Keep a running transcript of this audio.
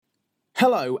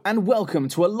Hello and welcome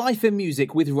to A Life in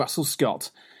Music with Russell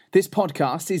Scott. This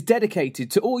podcast is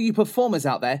dedicated to all you performers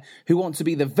out there who want to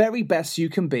be the very best you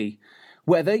can be.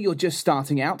 Whether you're just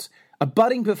starting out, a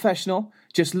budding professional,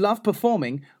 just love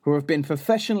performing, or have been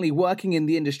professionally working in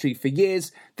the industry for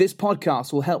years, this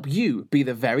podcast will help you be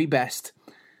the very best.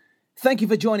 Thank you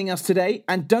for joining us today,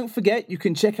 and don't forget you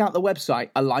can check out the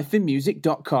website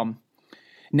alifeinmusic.com.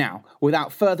 Now,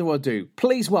 without further ado,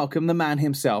 please welcome the man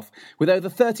himself. With over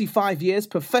 35 years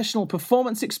professional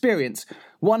performance experience,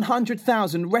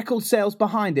 100,000 record sales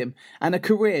behind him, and a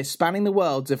career spanning the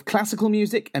worlds of classical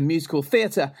music and musical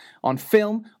theatre, on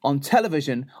film, on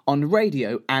television, on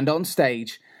radio, and on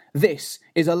stage. This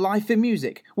is A Life in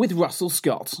Music with Russell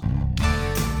Scott.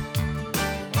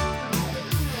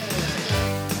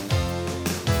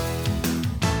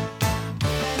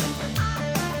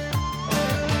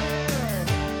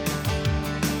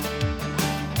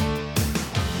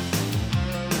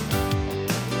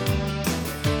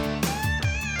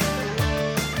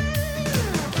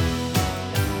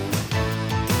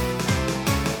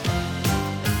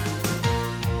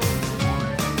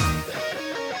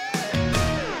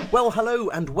 Well, hello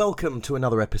and welcome to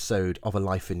another episode of A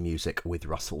Life in Music with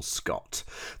Russell Scott,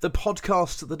 the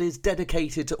podcast that is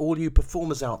dedicated to all you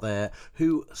performers out there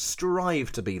who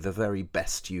strive to be the very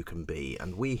best you can be.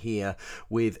 And we here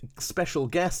with special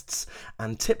guests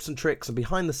and tips and tricks and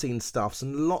behind the scenes stuffs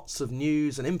and lots of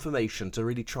news and information to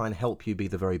really try and help you be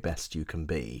the very best you can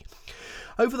be.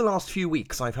 Over the last few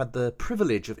weeks, I've had the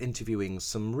privilege of interviewing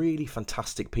some really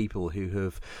fantastic people who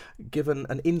have given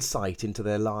an insight into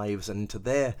their lives and into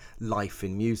their life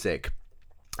in music.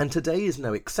 And today is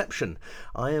no exception.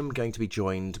 I am going to be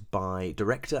joined by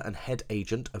director and head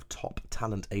agent of top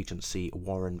talent agency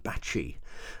Warren Bacci.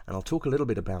 And I'll talk a little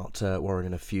bit about Warren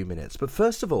in a few minutes. But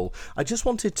first of all, I just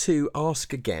wanted to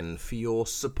ask again for your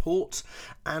support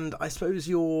and I suppose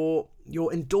your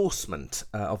endorsement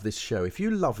of this show. If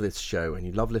you love this show and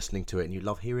you love listening to it and you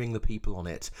love hearing the people on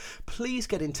it, please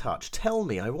get in touch. Tell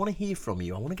me. I want to hear from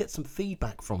you. I want to get some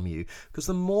feedback from you, because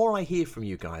the more I hear from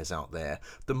you guys out there,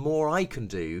 the more I can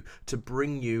do to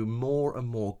bring you more and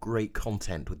more great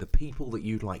content with the people that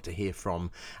you'd like to hear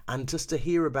from, and just to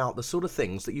hear about the sort of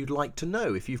things that you'd like to know.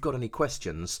 If you've got any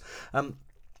questions,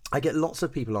 I get lots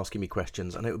of people asking me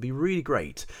questions, and it would be really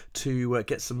great to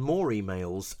get some more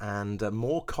emails and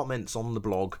more comments on the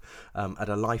blog at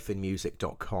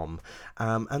alifeinmusic.com,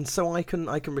 and so I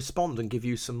can respond and give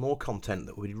you some more content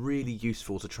that would be really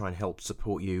useful to try and help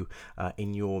support you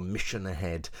in your mission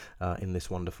ahead in this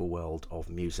wonderful world of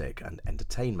music and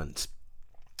entertainment.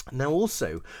 Now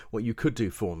also, what you could do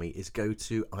for me is go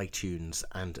to iTunes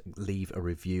and leave a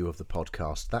review of the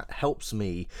podcast. That helps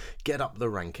me get up the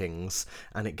rankings,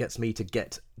 and it gets me to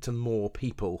get to more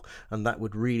people, and that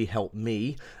would really help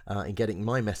me in getting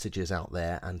my messages out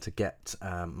there and to get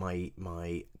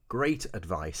my great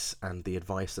advice and the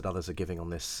advice that others are giving on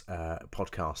this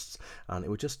podcasts, and it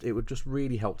would just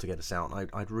really help to get us out. And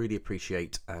I'd really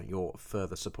appreciate your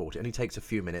further support. It only takes a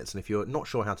few minutes, and if you're not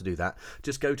sure how to do that,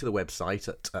 just go to the website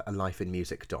at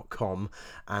alifeinmusic.com,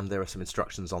 and there are some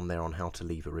instructions on there on how to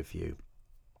leave a review.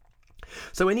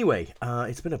 So anyway,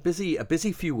 it's been a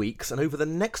busy few weeks, and over the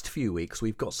next few weeks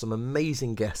we've got some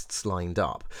amazing guests lined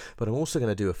up, but I'm also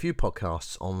going to do a few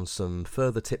podcasts on some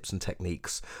further tips and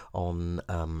techniques on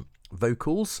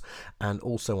vocals, and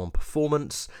also on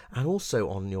performance, and also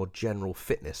on your general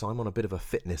fitness. I'm on a bit of a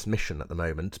fitness mission at the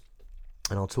moment,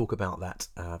 and I'll talk about that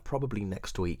probably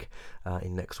next week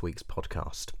in next week's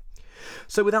podcast.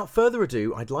 So without further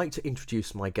ado, I'd like to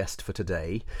introduce my guest for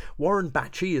today. Warren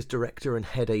Bacci is director and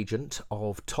head agent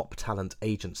of Top Talent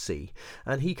Agency,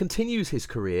 and he continues his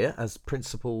career as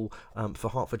principal for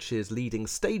Hertfordshire's leading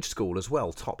stage school as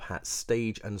well, Top Hat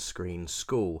Stage and Screen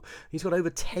School. He's got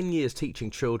over 10 years teaching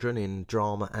children in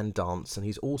drama and dance, and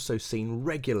he's also seen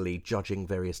regularly judging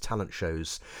various talent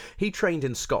shows. He trained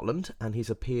in Scotland, and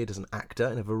he's appeared as an actor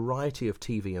in a variety of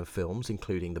TV and films,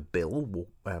 including The Bill,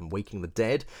 Waking the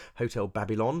Dead, Hotel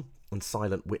Babylon, and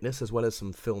Silent Witness, as well as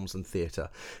some films and theatre.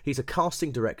 He's a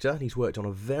casting director, and he's worked on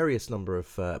a various number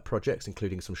of projects,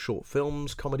 including some short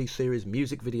films, comedy series,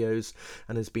 music videos,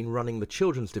 and has been running the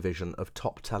children's division of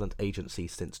Top Talent Agency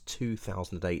since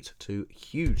 2008 to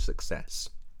huge success.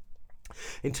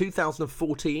 In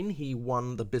 2014, he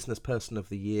won the Business Person of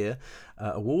the Year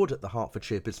award at the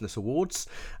Hertfordshire Business Awards,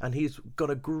 and he's got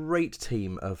a great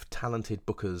team of talented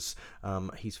bookers.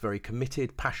 He's very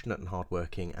committed, passionate and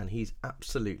hardworking, and he's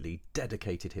absolutely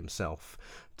dedicated himself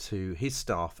to his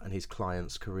staff and his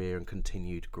clients' career and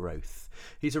continued growth.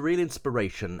 He's a real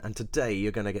inspiration, and today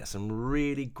you're going to get some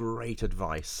really great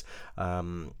advice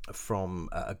from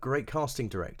a great casting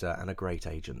director and a great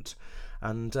agent.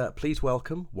 And please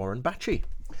welcome Warren Bacci.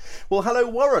 Well, hello,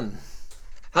 Warren.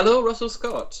 Hello, Russell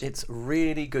Scott. It's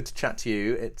really good to chat to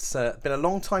you. It's been a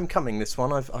long time coming, this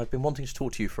one. I've been wanting to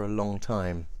talk to you for a long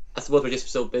time. I suppose we're just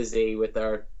so busy with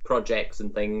our projects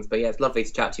and things, but yeah, it's lovely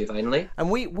to chat to you finally. And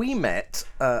we met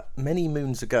many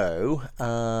moons ago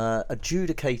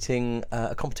adjudicating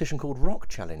a competition called Rock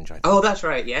Challenge, I think. Oh, that's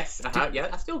right, yes. Yeah,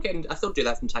 I still do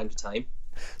that from time to time.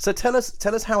 So tell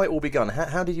us how it all began.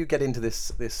 How did you get into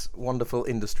this wonderful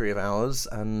industry of ours,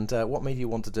 and what made you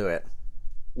want to do it?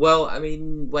 Well, I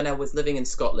mean, when I was living in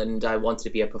Scotland, I wanted to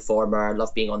be a performer. I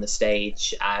loved being on the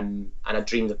stage, and I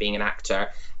dreamed of being an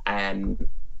actor.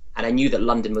 And I knew that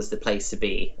London was the place to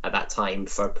be at that time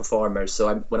for performers.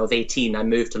 So when I was 18, I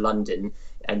moved to London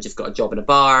and just got a job in a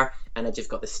bar, and I just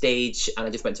got the stage, and I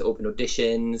just went to open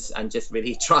auditions and just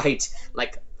really tried,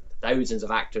 like thousands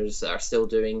of actors are still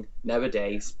doing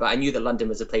nowadays. But I knew that London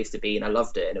was the place to be, and I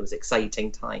loved it, and it was an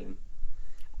exciting time.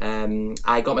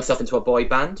 I got myself into a boy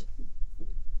band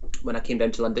when I came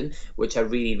down to London, which I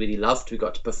really, really loved. We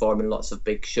got to perform in lots of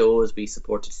big shows. We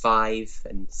supported Five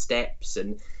and Steps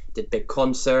and did big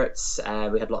concerts.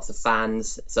 We had lots of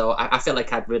fans, so I felt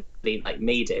like I'd really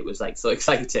made it. It was so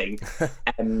exciting.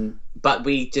 But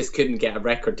we just couldn't get a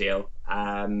record deal,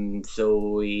 so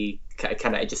we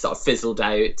kind of just sort of fizzled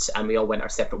out, and we all went our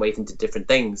separate ways into different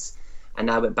things.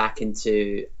 And I went back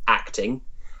into acting.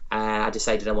 I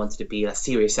decided I wanted to be a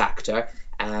serious actor,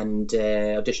 and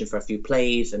auditioned for a few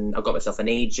plays, and I got myself an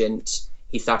agent.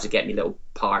 He started getting me little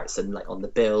parts and on the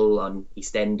bill on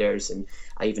EastEnders, and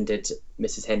I even did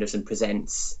Mrs. Henderson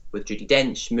Presents with Judi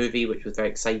Dench movie, which was very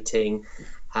exciting.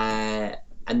 And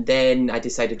then I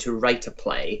decided to write a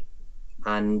play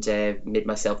and made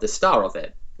myself the star of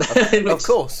it. Of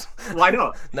course. Why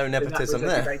not? No nepotism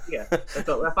there. Good idea. I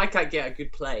thought, well, if I can't get a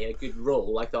good play, a good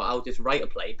role, I thought I'll just write a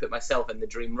play, put myself in the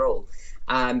dream role.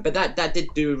 But that did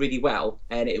do really well,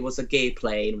 and it was a gay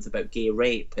play, and it was about gay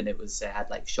rape, and it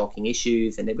had shocking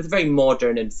issues, and it was a very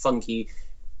modern and funky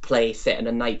play set in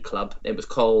a nightclub. It was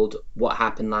called What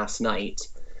Happened Last Night,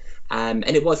 and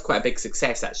it was quite a big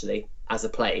success actually as a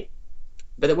play.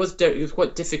 But it was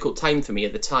quite a difficult time for me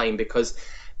at the time, because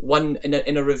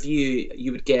in a review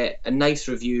you would get a nice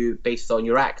review based on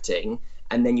your acting,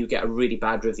 and then you get a really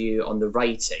bad review on the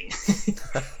writing.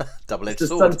 Double-edged so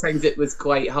sword. Sometimes it was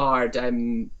quite hard,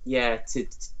 to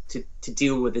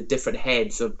deal with the different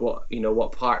heads of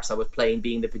what parts I was playing,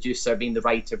 being the producer, being the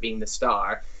writer, being the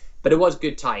star. But it was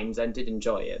good times, and did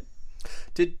enjoy it.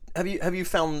 Have you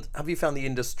found the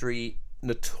industry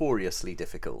notoriously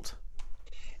difficult?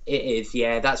 It is,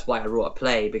 yeah. That's why I wrote a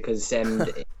play, because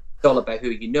it's all about who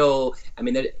you know. I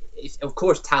mean, of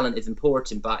course, talent is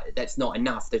important, but that's not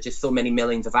enough. There's just so many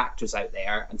millions of actors out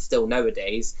there, and still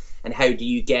nowadays. And how do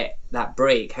you get that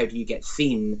break? How do you get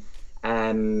seen?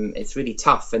 It's really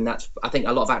tough, and I think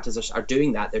a lot of actors are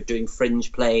doing that. They're doing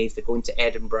fringe plays. They're going to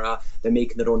Edinburgh. They're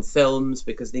making their own films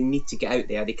because they need to get out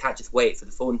there. They can't just wait for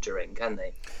the phone to ring, can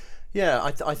they? Yeah,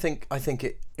 I think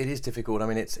it is difficult. I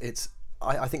mean,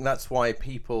 I think that's why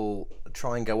people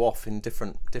try and go off in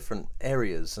different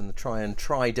areas and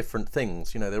try different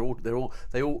things.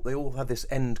 They all have this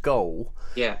end goal.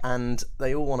 Yeah. And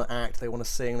they all want to act, they want to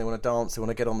sing, they want to dance, they want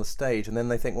to get on the stage, and then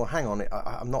they think, well, hang on,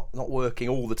 I'm not working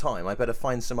all the time. I better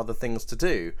find some other things to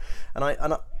do.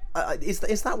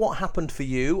 Is that what happened for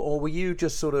you, or were you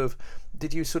just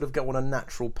did you go on a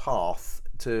natural path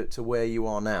to where you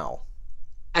are now?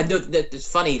 And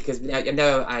it's funny because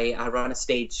now I run a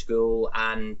stage school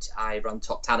and I run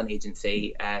Top Talent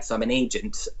Agency, so I'm an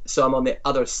agent. So I'm on the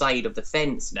other side of the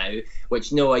fence now,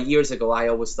 which years ago I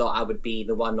always thought I would be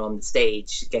the one on the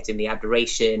stage getting the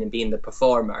adoration and being the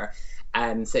performer.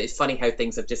 So it's funny how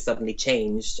things have just suddenly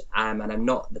changed, and I'm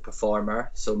not the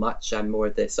performer so much. I'm more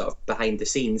the sort of behind the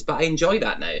scenes, but I enjoy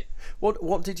that now.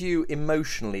 What did you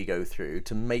emotionally go through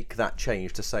to make that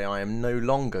change, to say, I am no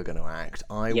longer going to act,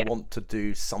 I want to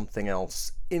do something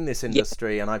else in this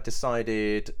industry, and I've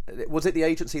decided... Was it the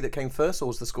agency that came first, or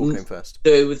was the school came first?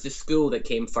 So it was the school that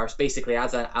came first. Basically, I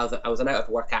was an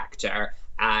out-of-work actor,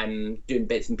 doing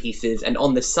bits and pieces, and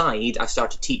on the side I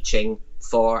started teaching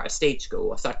for a stage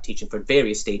school. I started teaching for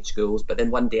various stage schools, but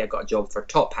then one day I got a job for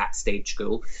Top Hat Stage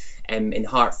School, in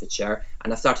Hertfordshire,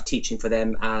 and I started teaching for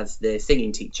them as the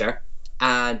singing teacher,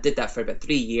 and did that for about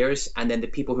 3 years. And then the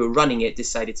people who were running it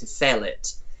decided to sell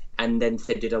it, and then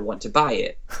said, did I want to buy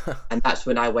it? And that's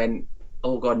when I went,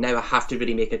 oh God, now I have to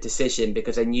really make a decision,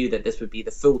 because I knew that this would be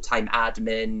the full-time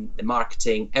admin, the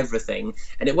marketing, everything.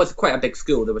 And it was quite a big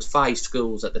school. There was 5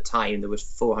 schools at the time. There was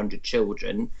 400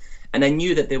 children. And I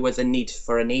knew that there was a need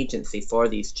for an agency for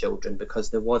these children, because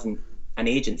there wasn't an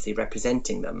agency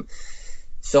representing them.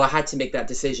 So I had to make that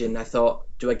decision. I thought,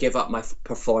 do I give up my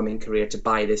performing career to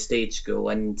buy this stage school?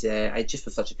 And it just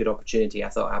was such a good opportunity. I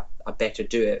thought I better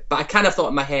do it. But I kind of thought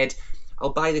in my head, I'll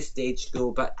buy this stage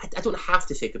school, but I don't have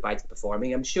to say goodbye to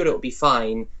performing. I'm sure it'll be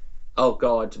fine. Oh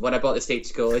God, when I bought the stage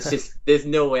school, it's just, there's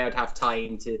no way I'd have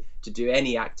time to do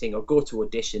any acting or go to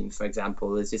auditions, for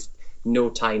example. There's just no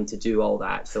time to do all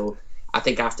that. So I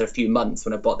think after a few months,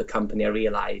 when I bought the company, I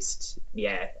realised,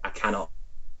 yeah, I cannot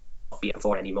be a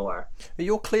performer anymore.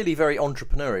 You're clearly very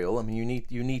entrepreneurial. I mean,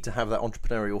 you need to have that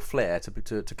entrepreneurial flair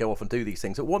to go off and do these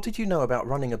things. So what did you know about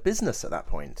running a business at that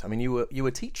point? I mean, you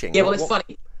were teaching. Yeah, well, it's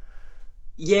funny.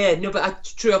 Yeah, no,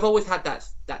 but true. I've always had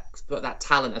that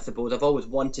talent, I suppose. I've always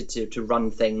wanted to run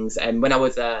things. And when I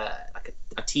was a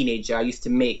teenager, I used to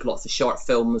make lots of short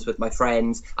films with my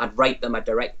friends. I'd write them, I'd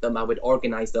direct them, I would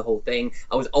organise the whole thing.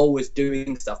 I was always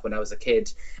doing stuff when I was a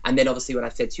kid. And then obviously, when I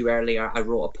said to you earlier, I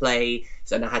wrote a play,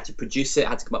 so and I had to produce it, I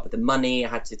had to come up with the money, I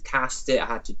had to cast it, I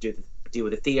had to deal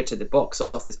with the theatre, the box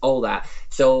office, all that.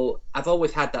 So I've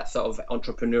always had that sort of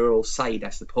entrepreneurial side, I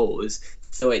suppose.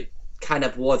 So it kind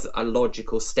of was a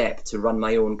logical step to run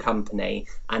my own company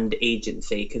and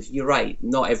agency, because you're right,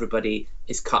 not everybody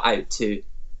is cut out to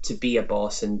be a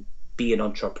boss and be an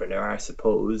entrepreneur, I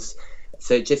suppose.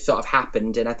 So it just sort of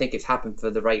happened, and I think it's happened for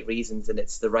the right reasons, and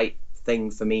it's the right thing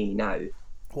for me now.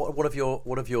 What have your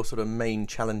sort of main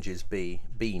challenges been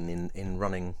in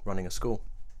running a school?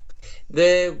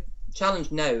 The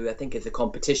challenge now, I think, is the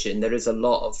competition. There is a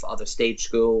lot of other stage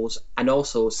schools, and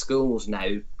also schools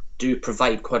now do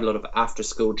provide quite a lot of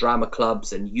after-school drama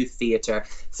clubs and youth theatre.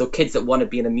 So kids that want to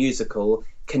be in a musical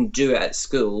can do it at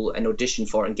school and audition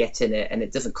for it and get in it, and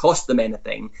it doesn't cost them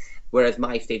anything. Whereas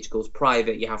my stage school's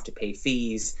private, you have to pay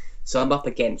fees. So I'm up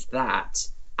against that.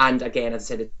 And again, as I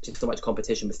said, there's just so much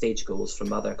competition with stage schools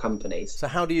from other companies. So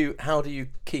how do you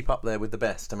keep up there with the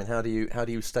best? I mean, how do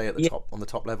you stay at the top, on the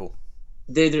top level?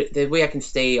 The way I can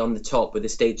stay on the top with the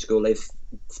stage school is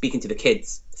speaking to the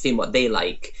kids, seeing what they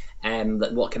like,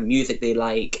 what kind of music they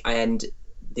like. And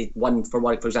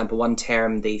for example, one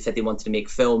term they said they wanted to make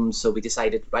films, so we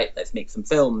decided, right, let's make some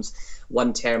films.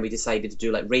 One term we decided to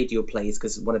do like radio plays,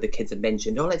 because one of the kids had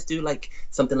mentioned, oh, let's do like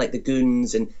something like the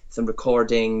Goons and some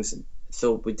recordings.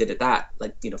 So we did it that,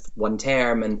 like, one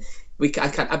term, and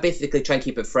I basically try and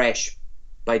keep it fresh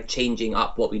by changing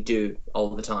up what we do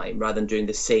all the time rather than doing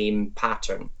the same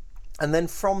pattern. And then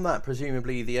from that,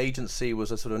 presumably the agency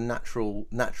was a sort of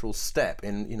natural step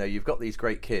in, you've got these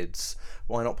great kids,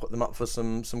 why not put them up for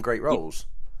some great roles?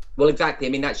 Well, exactly. I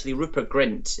mean, actually, Rupert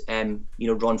Grint,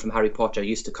 Ron from Harry Potter,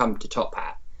 used to come to Top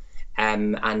Hat,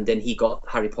 and then he got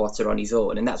Harry Potter on his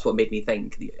own, and that's what made me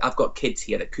think, I've got kids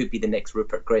here that could be the next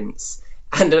Rupert Grints.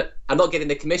 And I'm not getting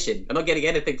the commission. I'm not getting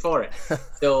anything for it.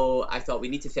 So I thought we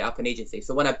need to set up an agency.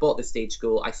 So when I bought the stage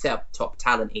school, I set up Top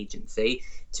Talent Agency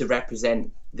to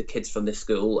represent the kids from the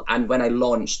school. And when I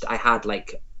launched, I had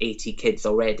like 80 kids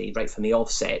already, right from the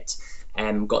offset.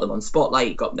 Got them on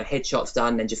Spotlight, got their headshots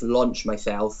done, and just launched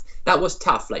myself. That was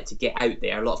tough, like, to get out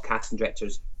there. A lot of casting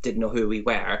directors didn't know who we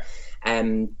were.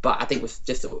 But I think with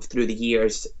just through the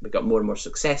years, we got more and more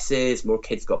successes, more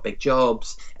kids got big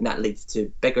jobs, and that leads to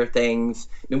bigger things.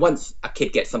 I mean, once a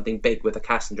kid gets something big with a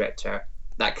casting director,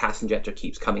 that casting director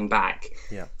keeps coming back.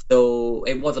 Yeah. So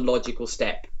it was a logical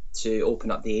step to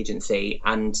open up the agency,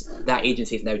 and that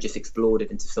agency has now just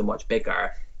exploded into so much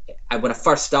bigger. And when I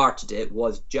first started, it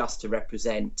was just to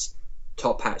represent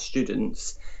Top Hat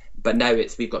students. But now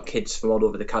we've got kids from all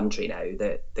over the country now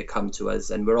that come to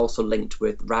us. And we're also linked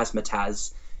with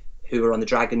Razmataz, who are on the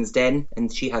Dragon's Den.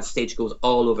 And she has stage schools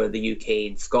all over the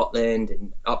UK and Scotland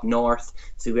and up north.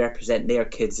 So we represent their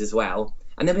kids as well.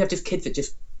 And then we have just kids that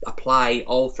just apply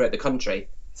all throughout the country.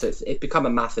 So it's become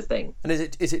a massive thing. And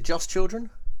is it just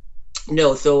children?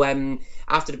 No, so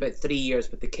after about 3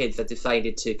 years with the kids, I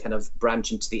decided to kind of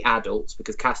branch into the adults,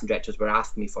 because casting directors were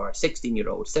asking me for a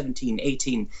 16-year-old, 17,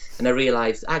 18, and I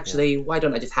realised, actually, why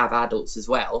don't I just have adults as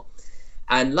well?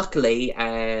 And luckily,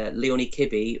 Leonie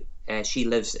Kibbe, she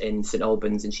lives in St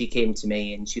Albans, and she came to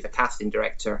me, and she's a casting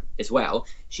director as well.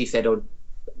 She said, oh,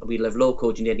 we live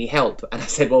local, do you need any help? And I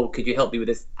said, well, could you help me with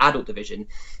this adult division?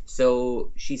 So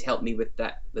she's helped me with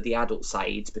the adult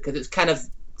side, because it's kind of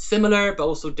similar but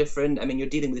also different. I mean, you're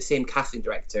dealing with the same casting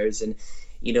directors, and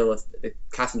if the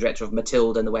casting director of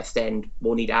Matilda in the West End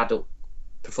will need adult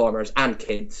performers and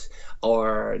kids,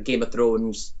 or Game of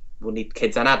Thrones will need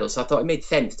kids and adults. So I thought it made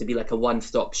sense to be like a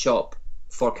one-stop shop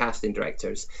for casting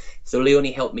directors. So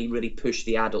Leonie helped me really push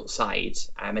the adult side,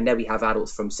 and now we have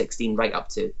adults from 16 right up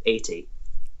to 80.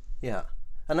 Yeah,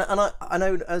 and I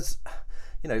know, as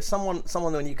someone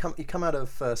when you come out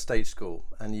of stage school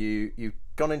and you've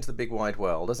gone into the big wide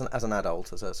world as an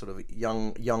adult, as a sort of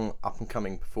young up and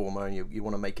coming performer, and you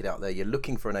want to make it out there. You're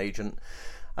looking for an agent.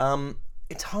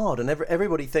 It's hard, and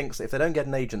everybody thinks if they don't get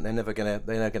an agent, they're never gonna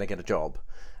get a job.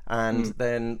 And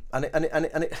then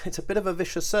it's a bit of a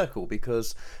vicious circle,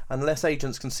 because unless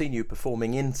agents can see you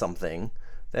performing in something,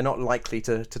 they're not likely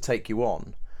to take you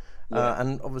on.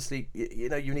 And obviously,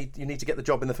 you need to get the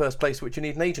job in the first place, which you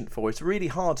need an agent for. It's really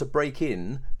hard to break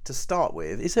in to start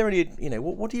with. Is there any,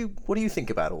 what do you think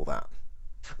about all that?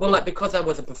 Well, because I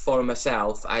was a performer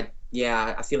myself, I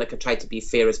feel like I tried to be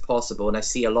fair as possible, and I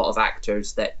see a lot of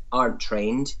actors that aren't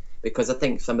trained, because I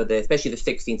think some of especially the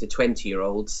 16 to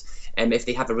 20-year-olds, if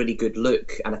they have a really good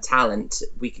look and a talent,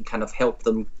 we can kind of help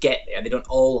them get there. They don't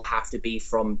all have to be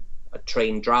from a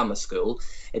trained drama school.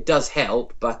 It does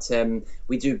help, but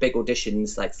we do big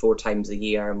auditions like 4 times a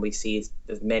year, and we see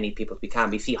as many people as we can.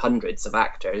 We see hundreds of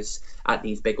actors at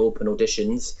these big open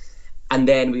auditions. And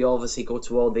then we obviously go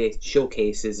to all the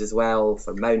showcases as well,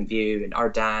 for Mount View and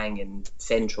Ardang and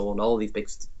Central and all these big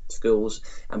schools,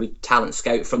 and we talent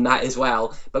scout from that as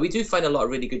well. But we do find a lot of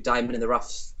really good diamond in the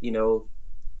roughs,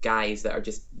 guys that are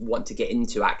just want to get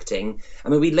into acting. I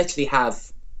mean, we literally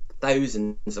have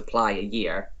thousands apply a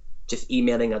year, just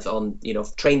emailing us on,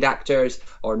 trained actors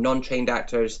or non-trained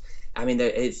actors. I mean,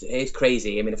 it's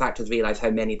crazy. I mean, if actors realise how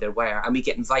many there were, and we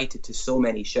get invited to so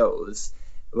many shows,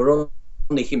 we're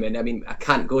only human. I mean, I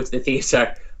can't go to the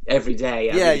theatre every day.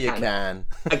 You can.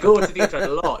 I go to the theatre a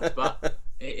lot, but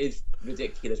it is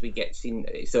ridiculous. We get seen,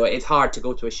 so it's hard to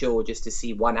go to a show just to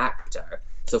see one actor.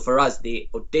 So for us, the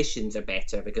auditions are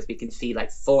better, because we can see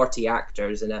like 40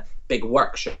 actors in a big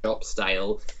workshop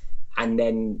style, and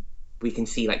then we can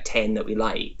see like 10 that we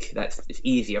like. It's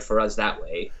easier for us that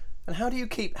way. And how do you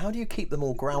keep them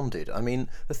all grounded? I mean,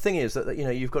 the thing is that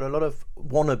you've got a lot of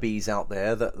wannabes out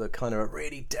there that kind of are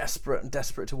really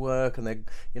desperate to work, and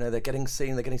they're getting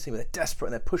seen, but they're desperate,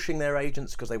 and they're pushing their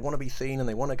agents because they want to be seen and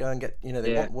they want to go and get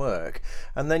they want work.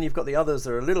 And then you've got the others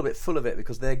that are a little bit full of it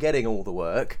because they're getting all the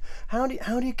work. How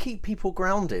do you keep people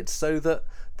grounded so that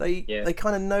they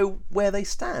kind of know where they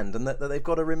stand, and that they've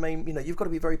got to remain, you've got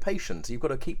to be very patient. You've got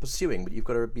to keep pursuing, but you've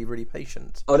got to be really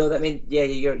patient. Oh no,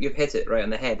 you've hit it right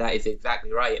on the head. That is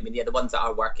exactly right. I mean, the ones that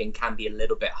are working can be a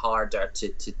little bit harder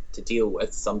to deal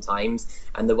with sometimes,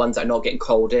 and the ones that are not getting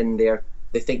called in,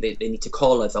 they think they need to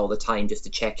call us all the time just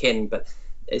to check in, but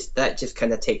that just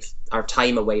kind of takes our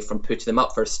time away from putting them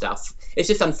up for stuff. It's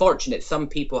just unfortunate. Some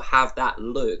people have that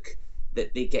look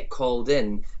that they get called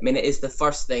in. I mean, it is the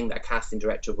first thing that a casting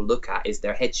director will look at is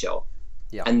their headshot.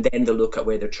 Yeah. And then they'll look at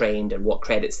where they're trained and what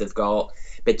credits they've got.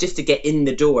 But just to get in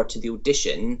the door to the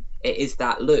audition, it is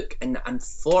that look. And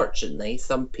unfortunately,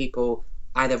 some people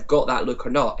either have got that look or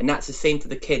not. And that's the same for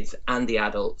the kids and the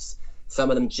adults. Some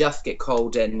of them just get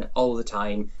called in all the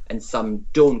time, and some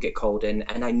don't get called in.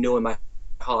 And I know in my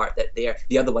heart that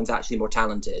the other one's actually more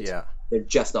talented. Yeah. They're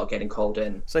just not getting called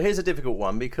in. So here's a difficult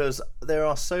one, because there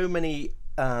are so many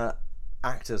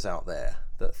actors out there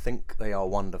that think they are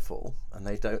wonderful, and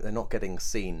they're not getting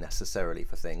seen necessarily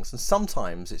for things. And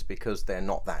sometimes it's because they're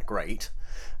not that great,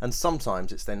 and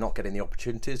sometimes it's they're not getting the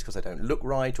opportunities because they don't look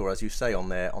right, or as you say on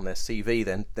their CV,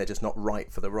 then they're just not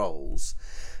right for the roles.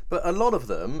 But a lot of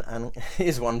them, and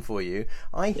here's one for you,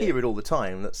 I hear it all the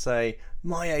time, that say,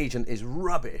 my agent is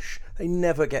rubbish, they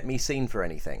never get me seen for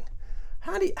anything.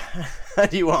 How do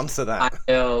you answer that?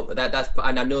 I know and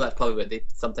I know that's probably what they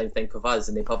sometimes think of us,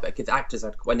 and they probably, because actors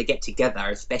are, when they get together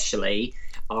especially,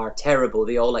 are terrible.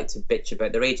 They all like to bitch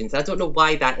about their agents. I don't know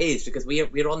why that is, because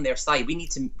we're on their side. We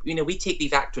need to, we take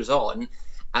these actors on,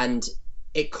 and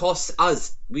it costs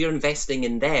us. We're investing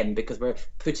in them because we're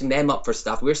putting them up for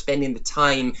stuff. We're spending the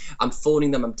time. I'm phoning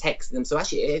them. I'm texting them. So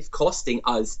actually, it's costing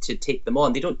us to take them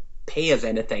on. They don't pay us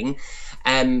anything,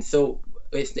 so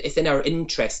it's in our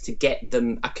interest to get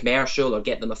them a commercial or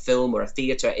get them a film or a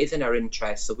theatre. It is in our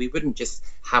interest, so we wouldn't just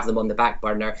have them on the back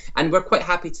burner. And we're quite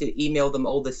happy to email them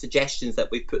all the suggestions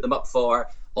that we've put them up for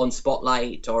on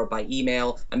Spotlight or by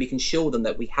email, and we can show them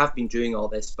that we have been doing all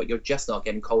this, but you're just not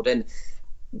getting called in.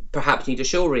 Perhaps you need a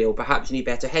show reel, perhaps you need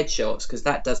better headshots, because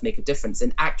that does make a difference.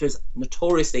 And actors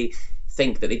notoriously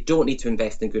think that they don't need to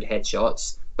invest in good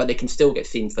headshots, but they can still get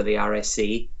seen for the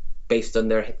RSC. based on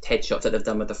their headshots that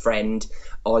they've done with a friend,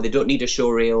 or they don't need a show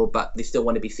reel, but they still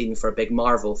want to be seen for a big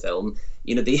Marvel film.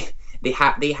 You know, they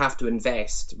have to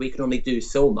invest. We can only do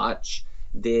so much.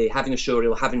 Having a show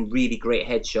reel, having really great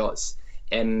headshots,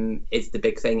 is the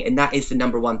big thing, and that is the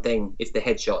number one thing, is the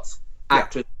headshots.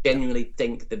 Actors genuinely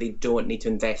think that they don't need to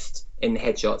invest in the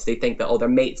headshots. They think that, their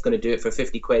mate's going to do it for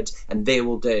 50 quid and they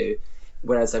will do.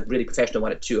 Whereas a really professional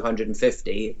one at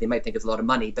 250, they might think it's a lot of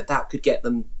money, but that could get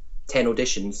them 10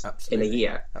 auditions in a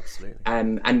year. Absolutely.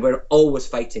 And we're always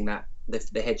fighting that, the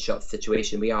headshot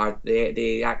situation. We are.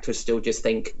 The actors still just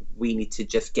think we need to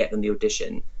just get them the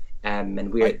audition.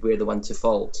 And we're the one to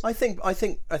fault. I think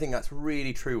that's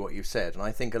really true what you've said, and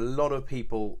I think a lot of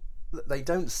people, they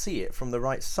don't see it from the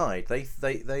right side. They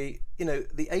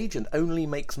the agent only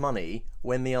makes money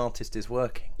when the artist is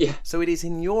working. Yeah. So it is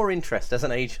in your interest as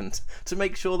an agent to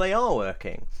make sure they are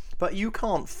working. But you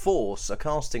can't force a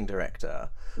casting director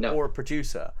or a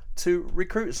producer to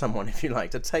recruit someone, if you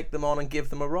like, to take them on and give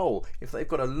them a role. If they've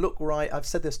got to look right, I've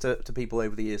said this to people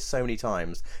over the years so many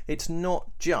times, it's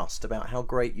not just about how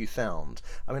great you sound.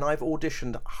 I mean, I've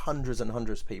auditioned hundreds and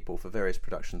hundreds of people for various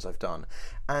productions I've done,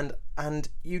 and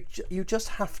you just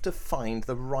have to find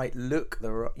the right look,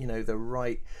 the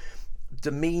right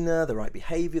demeanor, the right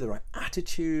behavior, the right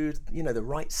attitude, the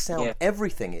right sound,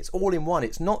 everything. It's all in one.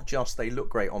 It's not just they look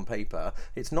great on paper.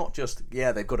 It's not just,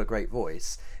 they've got a great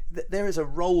voice. There is a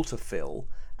role to fill,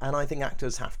 and I think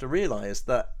actors have to realise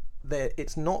that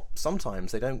it's not,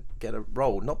 sometimes they don't get a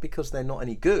role, not because they're not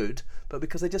any good, but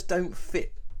because they just don't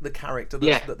fit the character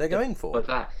that they're going for.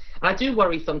 That. And I do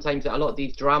worry sometimes that a lot of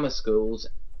these drama schools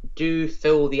do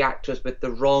fill the actors with the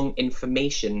wrong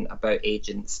information about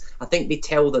agents. I think they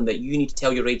tell them that you need to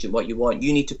tell your agent what you want,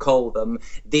 you need to call them,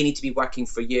 they need to be working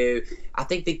for you. I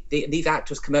think these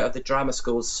actors come out of the drama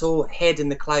schools so head in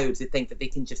the clouds, they think that they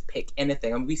can just pick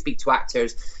anything. And we speak to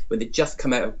actors when they just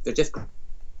come out, they're just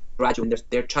graduating,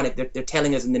 they're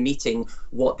telling us in the meeting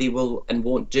what they will and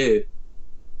won't do.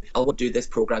 I won't do this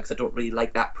program because I don't really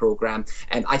like that program,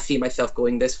 and I see myself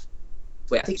going this.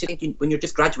 I think when you're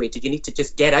just graduated, you need to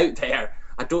just get out there.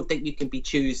 I don't think you can be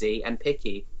choosy and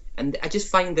picky. And I just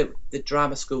find that the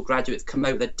drama school graduates come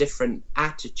out with a different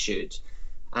attitude.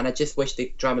 And I just wish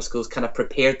the drama schools kind of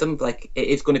prepared them. Like, it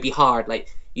is going to be hard.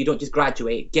 Like, you don't just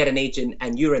graduate, get an agent,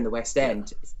 and you're in the West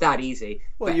End. It's that easy.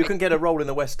 Well, you can get a role in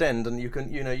the West End, and you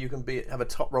can have a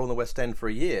top role in the West End for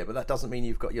a year, but that doesn't mean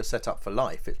you've got your set up for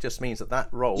life. It just means that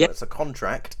role, that's a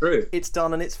contract. True. It's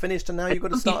done and it's finished, and now you've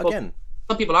got to start again.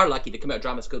 Some people are lucky to come out of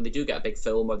drama school and they do get a big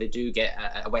film or they do get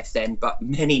a West End, but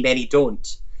many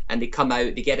don't. And they come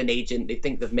out, they get an agent, they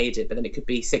think they've made it, but then it could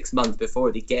be 6 months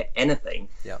before they get anything.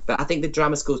 Yeah. But I think the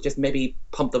drama schools just maybe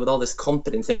pump them with all this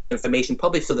confidence and information,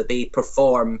 probably so that they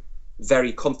perform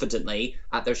very confidently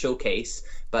at their showcase,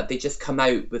 but they just come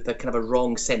out with a kind of a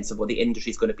wrong sense of what the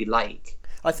industry is going to be like.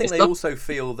 I think they also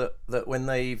feel that when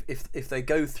if they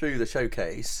go through the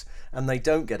showcase and they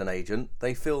don't get an agent,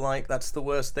 they feel like that's the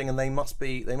worst thing, and they must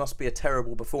be a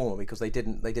terrible performer because they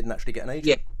didn't actually get an agent.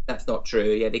 Yeah, that's not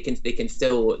true. Yeah, they can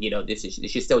still, they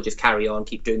should still just carry on,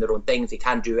 keep doing their own things. They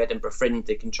can do Edinburgh Fringe,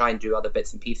 they can try and do other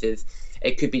bits and pieces.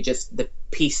 It could be just the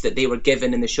piece that they were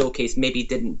given in the showcase maybe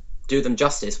didn't do them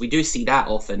justice. We do see that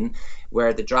often,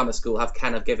 where the drama school have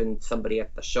kind of given somebody a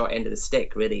short end of the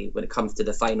stick, really, when it comes to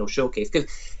the final showcase. Because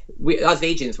we, as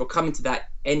agents, we're coming to that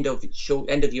end of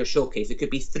your showcase. It could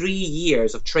be 3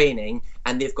 years of training,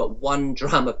 and they've got one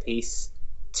drama piece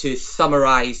to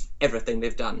summarise everything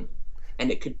they've done.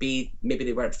 And it could be maybe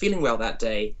they weren't feeling well that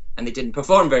day, and they didn't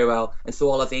perform very well, and so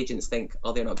all of the agents think,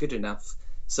 they're not good enough.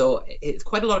 So it's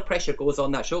quite a lot of pressure goes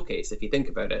on that showcase if you think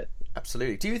about it.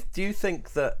 Absolutely. Do you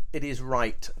think that it is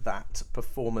right that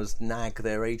performers nag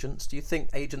their agents? Do you think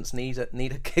agents need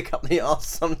a kick up the arse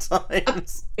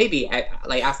sometimes? Maybe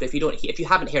after if you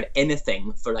haven't heard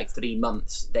anything for 3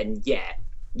 months, then yeah,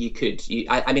 you could.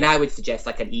 I would suggest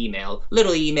like an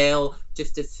little email,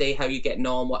 just to say how you're getting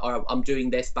on, or I'm doing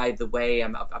this, by the way,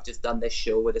 I've just done this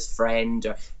show with this friend,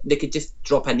 or they could just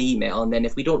drop an email, and then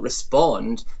if we don't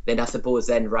respond, then I suppose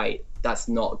right, that's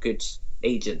not a good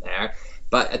agent there.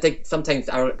 But I think sometimes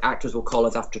our actors will call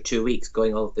us after 2 weeks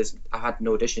going, I had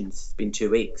no auditions, it's been 2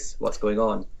 weeks, what's going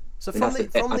on? So from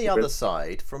the other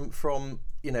side, from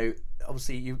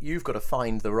obviously you've got to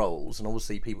find the roles, and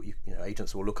obviously people,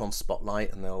 agents will look on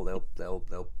Spotlight and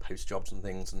they'll post jobs and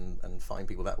things and find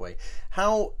people that way.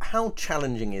 How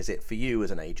challenging is it for you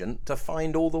as an agent to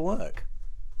find all the work?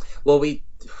 Well,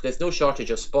 there's no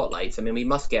shortage of spotlights. I mean, we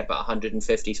must get about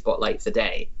 150 spotlights a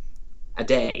day. a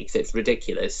day, so it's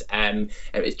ridiculous. And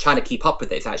it's trying to keep up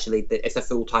with it. It's a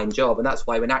full-time job, and that's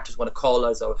why when actors want to call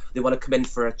us or they want to come in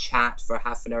for a chat for a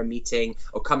half an hour meeting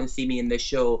or come and see me in this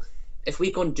show, if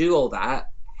we go and do all that,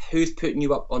 who's putting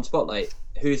you up on Spotlight?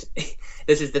 This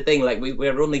is the thing, like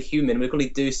we're only human, we can only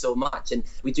do so much, and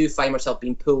we do find ourselves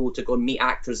being pulled to go and meet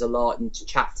actors a lot and to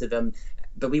chat to them,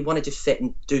 but we want to just sit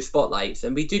and do spotlights,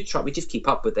 and we just keep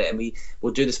up with it, and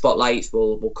we'll do the spotlights,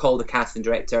 we'll call the casting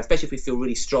director, especially if we feel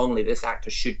really strongly this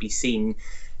actor should be seen.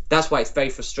 That's why it's very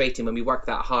frustrating when we work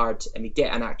that hard and we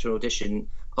get an actor audition.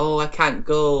 Oh, I can't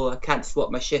go, I can't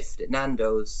swap my shift at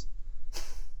Nando's.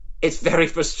 It's very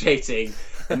frustrating,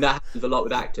 and that happens a lot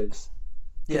with actors.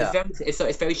 Yeah.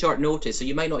 It's very short notice, so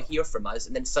you might not hear from us,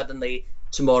 and then suddenly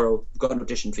tomorrow we've got an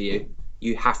audition for you.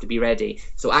 You have to be ready.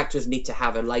 So actors need to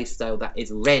have a lifestyle that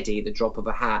is ready at the drop of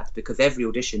a hat, because every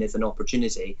audition is an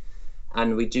opportunity.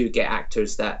 And we do get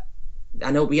actors that,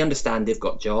 I know we understand they've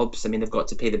got jobs. I mean, they've got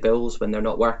to pay the bills when they're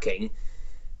not working,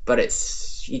 but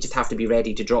you just have to be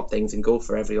ready to drop things and go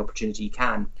for every opportunity you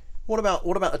can. What about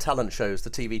the talent shows, the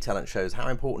TV talent shows? How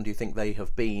important do you think they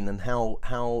have been, and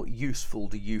how useful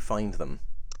do you find them?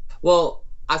 Well,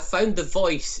 I found The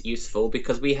Voice useful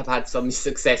because we have had some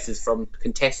successes from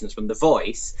contestants from The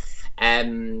Voice.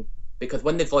 Because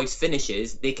when The Voice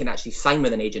finishes, they can actually sign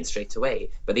with an agent straight away.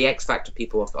 But the X Factor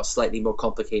people have got slightly more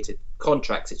complicated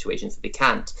contract situations that they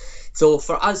can't. So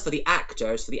for us, for the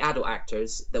actors, for the adult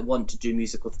actors that want to do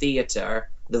musical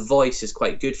theatre, The Voice is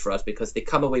quite good for us because they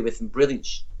come away with some brilliant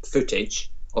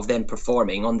footage of them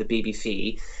performing on the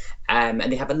BBC. And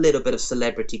they have a little bit of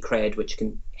celebrity cred, which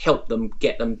can help them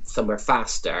get them somewhere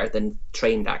faster than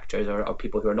trained actors or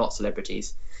people who are not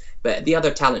celebrities. But the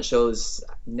other talent shows,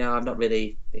 no,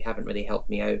 they haven't really helped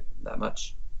me out that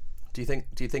much. Do you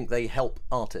think they help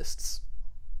artists?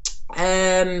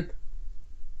 Honestly,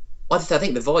 I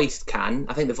think The Voice can.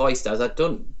 I think The Voice does. I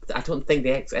don't think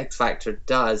the X Factor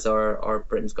does, or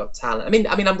Britain's Got Talent. I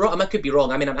mean, I'm wrong. I could be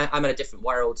wrong. I mean, I'm in a different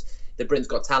world. The Britain's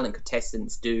Got Talent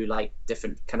contestants do like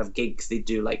different kind of gigs. They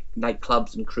do like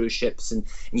nightclubs and cruise ships, and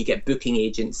you get booking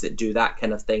agents that do that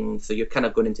kind of thing. So you're kind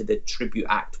of going into the tribute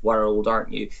act world,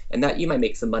 aren't you? And that you might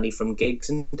make some money from gigs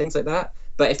and things like that.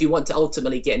 But if you want to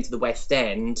ultimately get into the West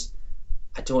End,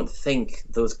 I don't think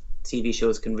those TV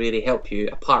shows can really help you,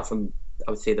 apart from,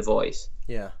 I would say, The Voice.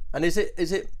 Yeah. And is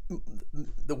it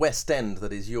the West End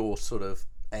that is your sort of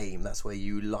aim? That's where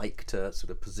you like to sort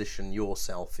of position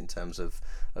yourself in terms of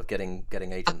getting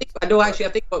agents? I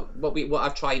think what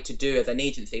I've tried to do as an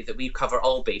agency is that we cover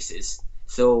all bases.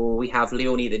 So we have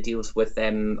Leonie that deals with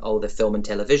all the film and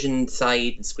television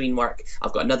side and screen work.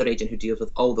 I've got another agent who deals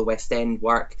with all the West End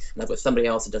work, and I've got somebody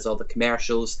else that does all the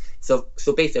commercials. So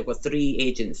basically I've got 3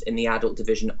 agents in the adult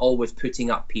division, always putting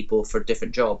up people for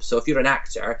different jobs. So if you're an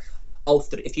actor,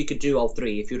 if you could do all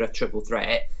 3, if you're a triple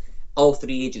threat, all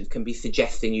 3 agents can be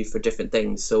suggesting you for different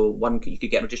things. So you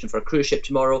could get an audition for a cruise ship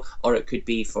tomorrow, or it could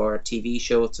be for a TV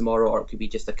show tomorrow, or it could be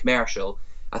just a commercial.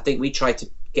 I think we try to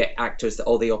get actors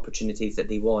all the opportunities that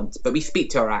they want, but we speak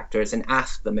to our actors and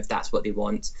ask them if that's what they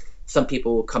want. Some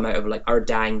people will come out of like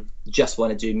Erdang, just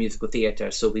want to do musical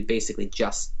theatre, so we basically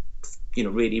just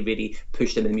really, really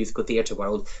push them in the musical theatre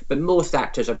world. But most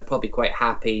actors are probably quite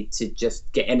happy to just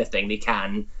get anything they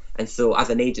can, and so as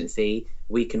an agency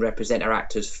we can represent our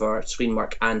actors for screen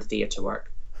work and theatre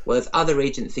work, whereas other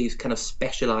agencies kind of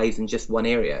specialise in just one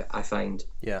area, I find.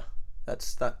 Yeah,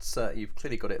 that's you've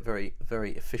clearly got it very,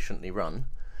 very efficiently run.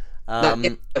 I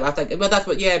think,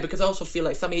 because I also feel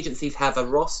like some agencies have a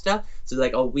roster, so they're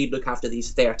like, oh, we look after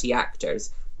these 30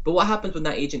 actors, but what happens when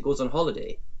that agent goes on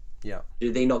holiday? Yeah,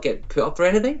 do they not get put up for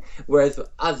anything? Whereas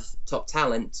us Top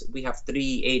Talent, we have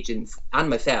 3 agents and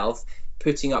myself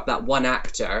putting up that one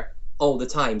actor all the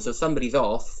time, so if somebody's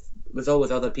off, there's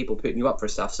always other people putting you up for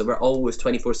stuff, so we're always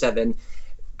 24/7.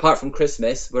 Apart from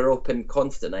Christmas, we're open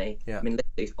constantly. Yeah. I mean,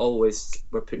 literally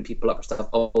we're putting people up for stuff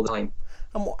all the time.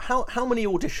 And how many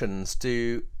auditions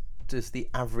does the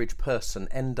average person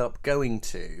end up going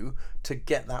to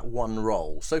get that one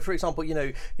role? So, for example,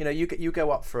 you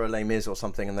go up for a Les Mis or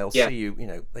something, and they'll see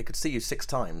you. They could see you 6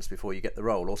 times before you get the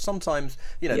role, or sometimes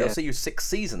they'll see you 6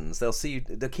 seasons. They'll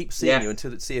keep seeing you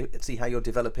until see how you're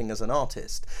developing as an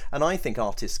artist. And I think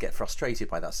artists get frustrated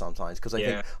by that sometimes, because they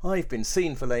think, I've been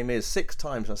seen for Les Mis 6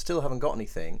 times and I still haven't got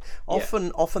anything.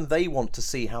 Often they want to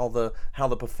see how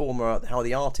the performer, how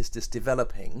the artist is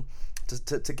developing,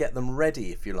 to get them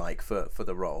ready, if you like, for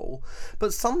the role.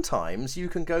 But sometimes you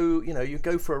can go, you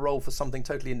go for a role for something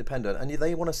totally independent, and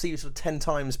they want to see you sort of 10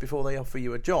 times before they offer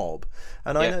you a job.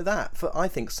 And I know that I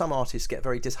think some artists get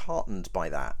very disheartened by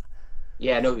that.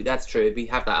 Yeah, no, that's true. We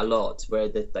have that a lot, where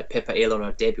like Pippa Allen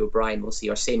or Debbie O'Brien will see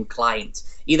our same client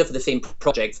either for the same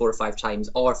project 4 or 5 times,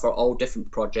 or for all different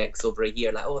projects over a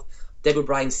year. Like, oh, Debbie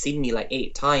O'Brien's seen me like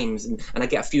 8 times, and I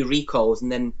get a few recalls,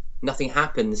 and then nothing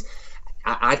happens.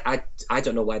 I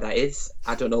don't know why that is.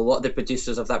 I don't know what the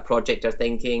producers of that project are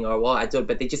thinking or what. I don't,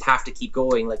 but they just have to keep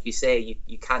going. Like you say,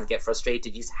 you can't get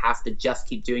frustrated. You just have to just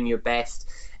keep doing your best.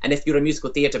 And if you're a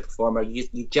musical theatre performer,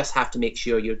 you just have to make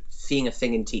sure you're seeing a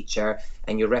singing teacher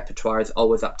and your repertoire is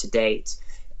always up to date.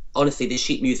 Honestly, the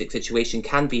sheet music situation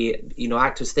can be,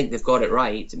 actors think they've got it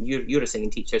right. You're a singing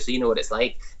teacher, so you know what it's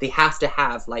like. They have to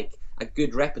have like a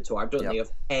good repertoire, don't they, of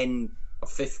 10 or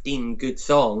 15 good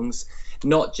songs,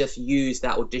 not just use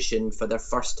that audition for their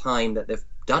first time that they've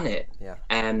done it. Yeah.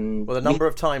 Well, the number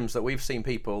of times that we've seen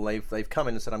people, they've come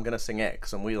in and said, I'm going to sing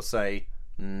X, and we'll say,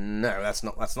 no, that's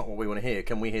not what we want to hear.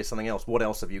 Can we hear something else? What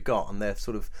else have you got? And their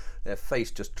face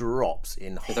just drops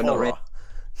in horror. They're not ready.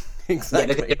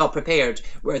 Exactly. Yeah, they're not prepared.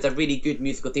 Whereas a really good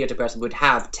musical theatre person would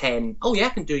have 10. Oh yeah, I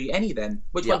can do any of them.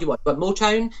 Which one do you want? Do you want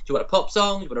Motown? Do you want a pop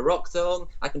song? Do you want a rock song?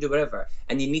 I can do whatever.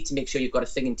 And you need to make sure you've got a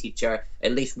singing teacher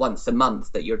at least once a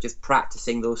month, that you're just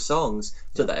practicing those songs,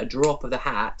 so that at a drop of the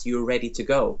hat you're ready to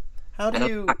go.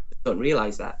 Don't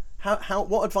realise that.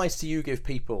 What advice do you give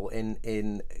people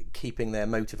in keeping their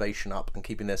motivation up and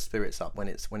keeping their spirits up when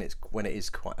it is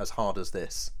quite as hard as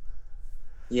this?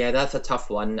 Yeah, that's a tough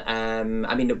one. I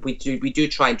mean, we do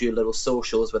try and do little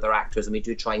socials with our actors, and we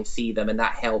do try and see them, and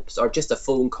that helps. Or just a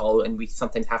phone call, and we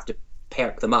sometimes have to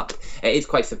perk them up. It's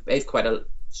quite a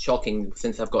shocking,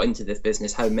 since I've got into this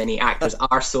business, how many actors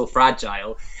are so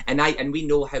fragile. And we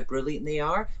know how brilliant they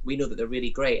are. We know that they're really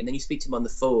great, and then you speak to them on the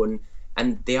phone,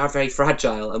 and they are very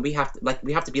fragile, and we have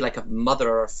to be like a mother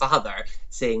or a father,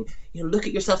 saying, look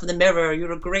at yourself in the mirror.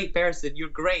 You're a great person. You're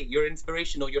great. You're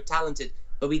inspirational. You're talented.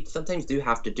 But we sometimes do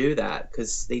have to do that,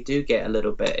 because they do get a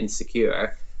little bit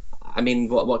insecure. I mean,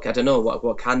 what I don't know,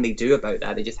 what can they do about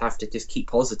that? They just have to just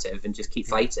keep positive and just keep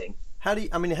fighting.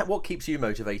 What keeps you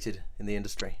motivated in the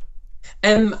industry?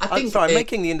 I'm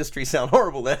making the industry sound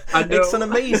horrible there. It's an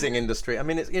amazing industry. I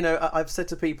mean, it's, I've said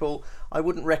to people, I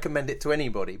wouldn't recommend it to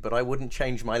anybody, but I wouldn't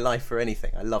change my life for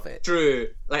anything. I love it. True.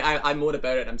 Like, I moan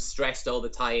about it. I'm stressed all the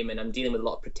time, and I'm dealing with a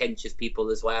lot of pretentious people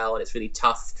as well, and it's really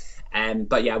tough.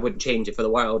 But yeah, I wouldn't change it for the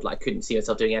world. Like, I couldn't see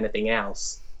myself doing anything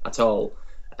else at all.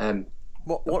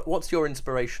 What's your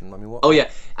inspiration? I mean, what? Oh yeah,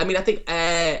 I mean, I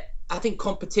think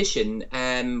competition.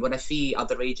 When I see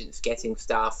other agents getting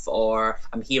stuff, or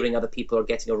I'm hearing other people are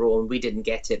getting a role and we didn't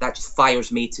get it, that just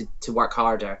fires me to work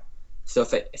harder. So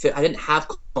if I didn't have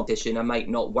competition, I might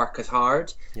not work as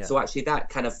hard. Yeah. So actually, that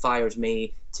kind of fires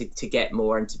me to get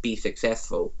more and to be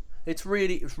successful. It's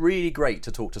really great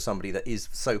to talk to somebody that is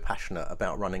so passionate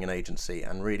about running an agency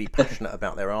and really passionate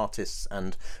about their artists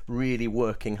and really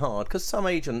working hard. Because some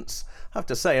agents, I have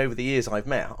to say, over the years I've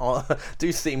met,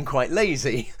 do seem quite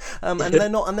lazy, and they're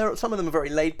not. And some of them are very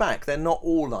laid back. They're not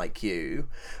all like you.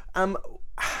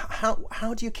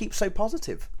 How do you keep so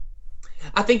positive?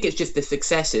 I think it's just the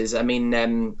successes. I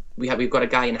mean, we've got a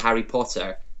guy in Harry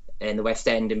Potter in the West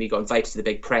End, and we got invited to the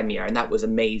big premiere, and that was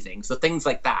amazing. So things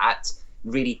like that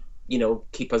really,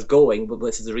 keep us going. But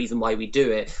this is the reason why we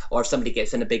do it. Or if somebody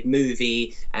gets in a big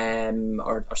movie,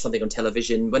 or something on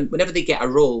television, whenever they get a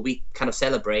role, we kind of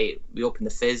celebrate. We open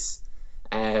the fizz,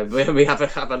 we have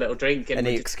a little drink. And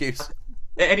any excuse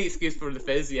for the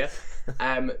fizz, yeah.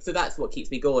 So that's what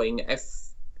keeps me going.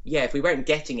 If we weren't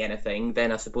getting anything,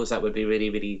 then I suppose that would be really,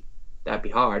 really, that'd be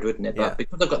hard, wouldn't it? But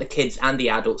because I've got the kids and the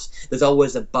adults, there's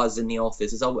always a buzz in the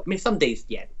office. Some days,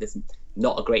 there's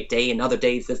not a great day, and other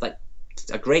days there's like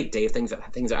a great day of things that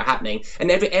are happening. And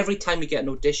every time we get an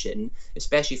audition,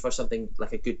 especially for something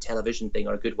like a good television thing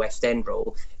or a good West End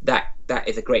role, that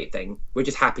is a great thing. We're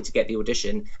just happy to get the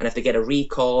audition, and if they get a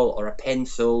recall or a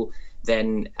pencil,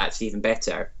 then that's even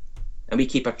better. And we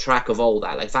keep a track of all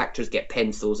that. Like, if actors get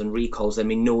pencils and recalls, then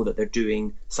we know that they're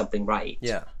doing something right.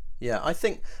 Yeah. I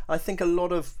think a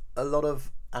lot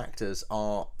of actors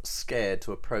are scared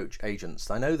to approach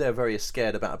agents. I know they're very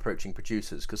scared about approaching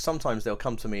producers, because sometimes they'll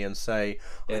come to me and say,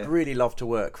 I'd really love to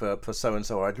work for so and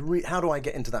so. How do I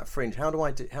get into that fringe? How do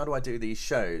I do these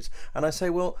shows? And I say,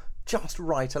 well, just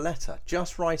write a letter,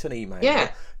 just write an email.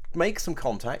 Yeah. Make some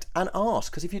contact and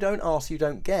ask, because if you don't ask, you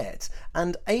don't get.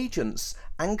 And agents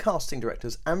and casting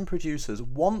directors and producers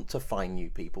want to find new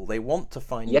people. They want to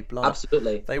find new blood.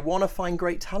 Absolutely. They want to find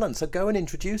great talent. So go and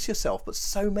introduce yourself. But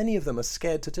so many of them are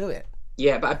scared to do it.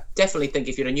 Yeah, but I definitely think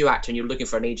if you're a new actor and you're looking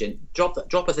for an agent, drop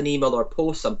us an email or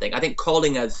post something. I think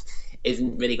calling us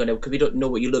isn't really going to, because we don't know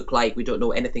what you look like. We don't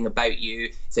know anything about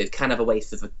you. So it's kind of a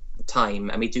waste of time,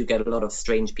 and we do get a lot of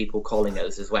strange people calling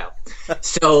us as well.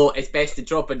 So it's best to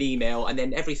drop an email, and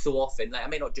then every so often, like I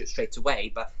may not do it straight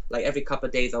away, but like every couple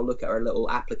of days I'll look at our little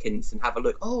applicants and have a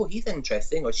look. Oh, he's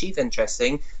interesting, or she's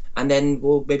interesting, and then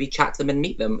we'll maybe chat to them and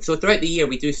meet them. So throughout the year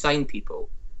we do sign people.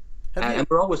 And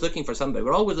we're always looking for somebody.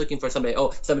 We're always looking for somebody.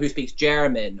 Oh, someone who speaks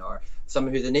German, or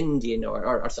someone who's an Indian,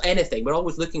 or anything. We're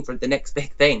always looking for the next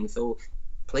big thing. So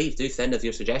please do send us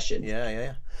your suggestions.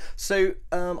 Yeah. So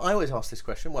I always ask this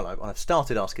question. Well, I've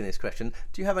started asking this question.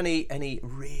 Do you have any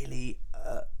really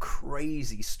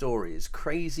crazy stories,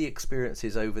 crazy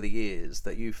experiences over the years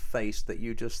that you've faced that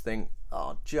you just think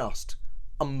are just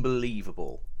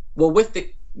unbelievable? Well, with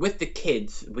the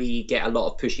kids, we get a lot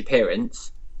of pushy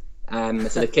parents.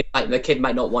 So the kid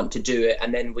might not want to do it,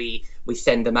 and then we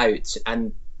send them out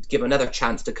and give them another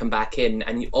chance to come back in,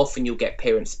 and often you'll get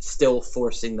parents still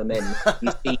forcing them in.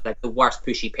 You see like the worst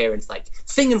pushy parents, like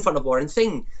sing in front of Warren,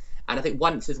 sing. And I think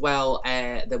once as well,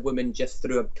 the woman just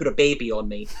put a baby on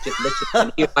me, just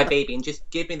literally, here's my baby, and just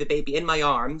gave me the baby in my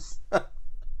arms.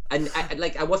 And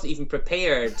I wasn't even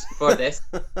prepared for this,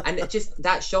 and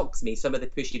that shocks me. Some of the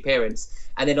pushy parents,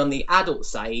 and then on the adult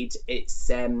side,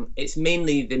 it's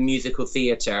mainly the musical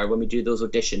theatre when we do those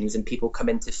auditions, and people come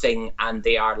in to sing, and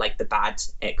they are like the bad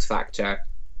X Factor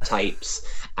types,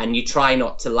 and you try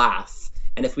not to laugh,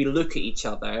 and if we look at each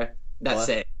other, that's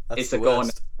it. It's a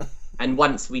goner. And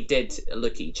once we did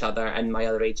look at each other, and my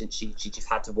other agent, she just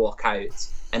had to walk out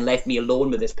and left me alone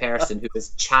with this person who was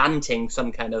chanting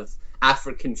some kind of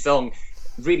African song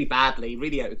really badly,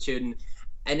 really out of tune,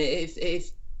 and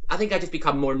it's I think I just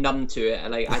become more numb to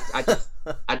it. Like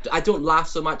I don't laugh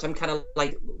so much. I'm kind of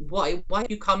like, why do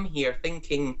you come here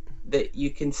thinking that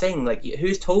you can sing? Like,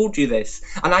 who's told you this?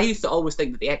 And I used to always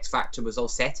think that the X Factor was all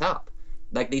set up,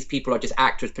 like these people are just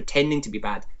actors pretending to be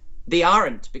bad. They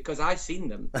aren't, because I've seen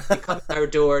them. They come to our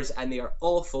doors and they are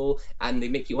awful, and they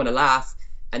make you want to laugh,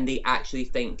 and they actually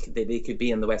think that they could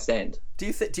be in the West End. Do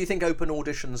you think open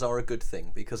auditions are a good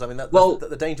thing? Because I mean,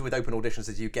 the danger with open auditions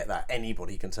is you get that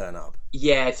anybody can turn up.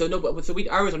 Yeah,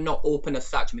 ours are not open as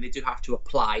such. I mean, they do have to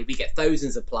apply. We get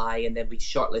thousands apply, and then we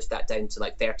shortlist that down to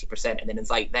like 30%, and then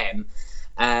invite them.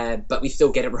 But we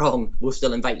still get it wrong. We'll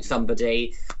still invite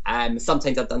somebody.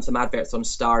 Sometimes I've done some adverts on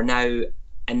Star Now,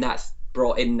 and that's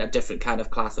brought in a different kind of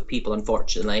class of people,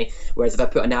 unfortunately. Whereas if I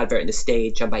put an advert in the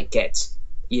stage, I might get,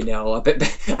 a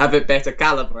bit better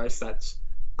caliber as such.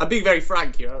 I'm being very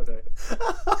frank here, aren't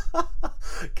I?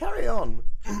 Carry on.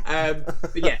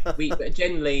 But yeah, but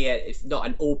generally it's not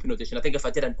an open audition. I think if I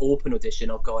did an open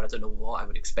audition, oh god, I don't know what I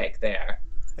would expect there.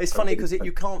 It's funny because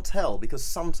you can't tell, because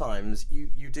sometimes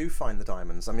you do find the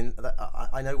diamonds. I mean,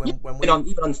 I know when we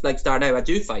even on like Star Now, I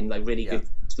do find like really good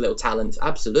little talents.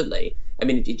 Absolutely. I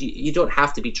mean, you don't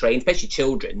have to be trained, especially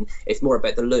children. It's more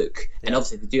about the look, and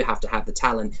obviously they do have to have the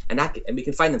talent, and we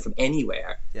can find them from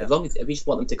anywhere as long as we just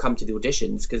want them to come to the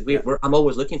auditions, because I'm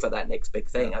always looking for that next big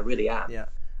thing. I really am. Yeah.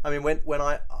 I mean, when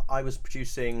I was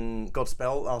producing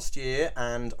Godspell last year,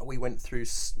 and we went through,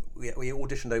 we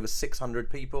auditioned over 600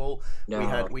 people.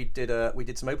 No. We did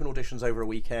some open auditions over a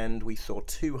weekend. We saw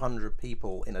 200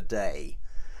 people in a day.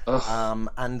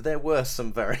 And there were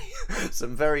some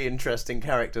very interesting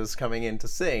characters coming in to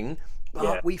sing.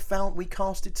 But we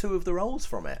casted 2 of the roles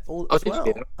from it as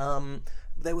well.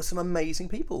 There were some amazing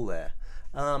people there.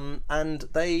 And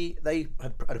they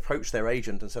had approached their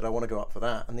agent and said, I want to go up for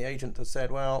that, and the agent had said,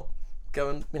 well,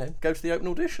 go to the open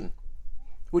audition.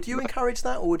 Would you encourage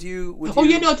that, or would you?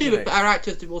 I do. But our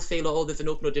actors will say, "Oh, there's an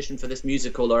open audition for this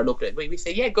musical," or an open. We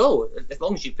say, "Yeah, go." As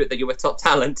long as you put that you're with top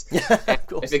talent. Of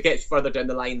course. If it gets further down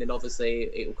the line, then obviously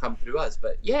it will come through us.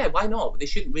 But yeah, why not? They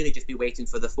shouldn't really just be waiting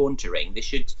for the phone to ring. They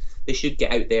should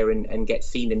get out there and get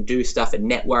seen and do stuff and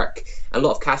network. A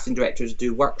lot of casting directors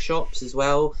do workshops as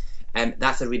well.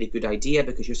 That's a really good idea,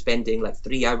 because you're spending like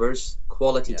 3 hours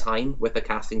quality time with a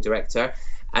casting director,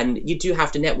 and you do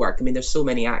have to network. I mean, there's so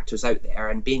many actors out there,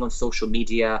 and being on social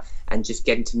media and just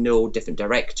getting to know different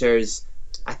directors,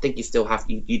 I think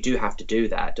you do have to do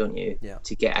that, don't you? Yeah.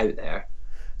 To get out there.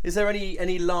 Is there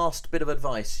any last bit of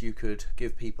advice you could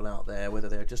give people out there, whether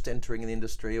they're just entering the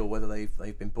industry or whether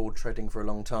they've been board treading for a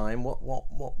long time?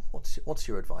 What's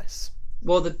your advice?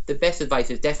 Well, the best advice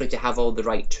is definitely to have all the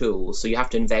right tools. So you have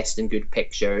to invest in good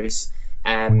pictures,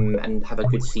 and have a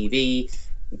good CV.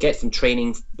 Get some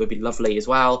training would be lovely as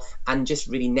well, and just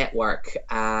really network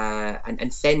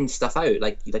and send stuff out.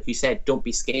 Like you said, don't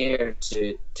be scared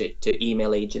to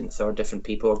email agents or different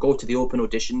people, or go to the open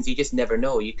auditions. You just never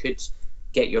know. You could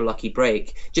get your lucky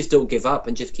break. Just don't give up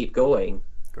and just keep going.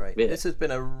 Great. Really. This has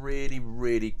been a really,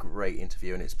 really great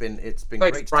interview, and it's been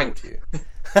Very great frank. to talk to you.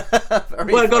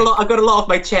 Well, I've got a lot off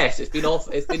my chest. It's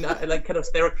been like kind of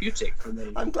therapeutic for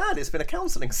me. I'm glad it's been a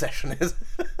counselling session.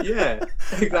 Yeah,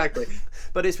 exactly.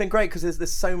 But it's been great because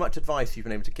there's so much advice you've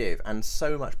been able to give and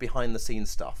so much behind the scenes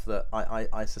stuff that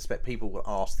I suspect people will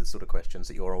ask the sort of questions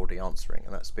that you're already answering,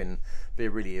 and that's been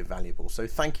really invaluable. So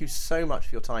thank you so much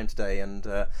for your time today and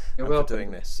for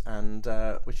doing this, and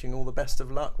wishing all the best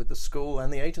of luck with the school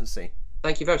and the agency.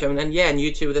 Thank you very much. And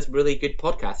you too with this really good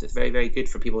podcast. It's very, very good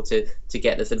for people to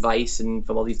get this advice and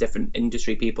from all these different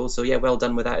industry people. So yeah, well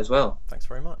done with that as well. Thanks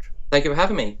very much. Thank you for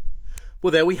having me.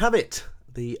 Well, there we have it.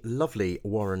 The lovely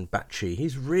Warren Bacci.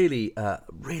 He's really an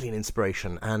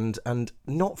inspiration and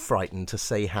not frightened to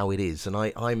say how it is. And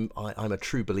I'm a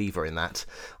true believer in that.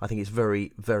 I think it's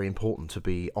very, very important to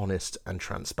be honest and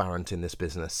transparent in this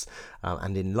business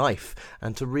and in life,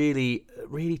 and to really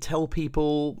tell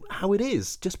people how it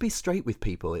is. Just be straight with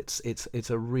people. It's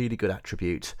a really good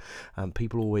attribute.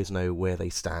 People always know where they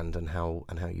stand and how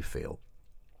you feel.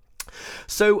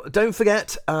 So don't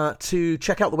forget to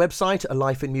check out the website,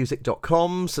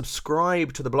 alifeinmusic.com,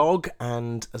 subscribe to the blog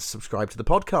and subscribe to the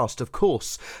podcast, of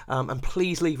course, and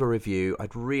please leave a review.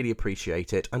 I'd really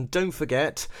appreciate it. And don't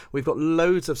forget, we've got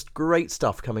loads of great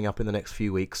stuff coming up in the next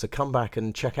few weeks, so come back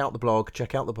and check out the blog,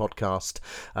 check out the podcast,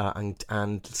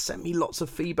 and send me lots of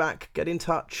feedback. Get in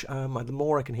touch. The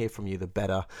more I can hear from you, the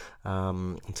better.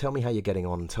 Tell me how you're getting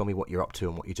on, tell me what you're up to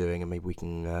and what you're doing, and maybe we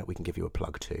can give you a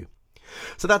plug too.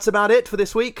 So that's about it for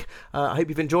this week. I hope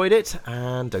you've enjoyed it,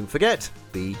 and don't forget,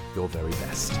 be your very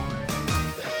best.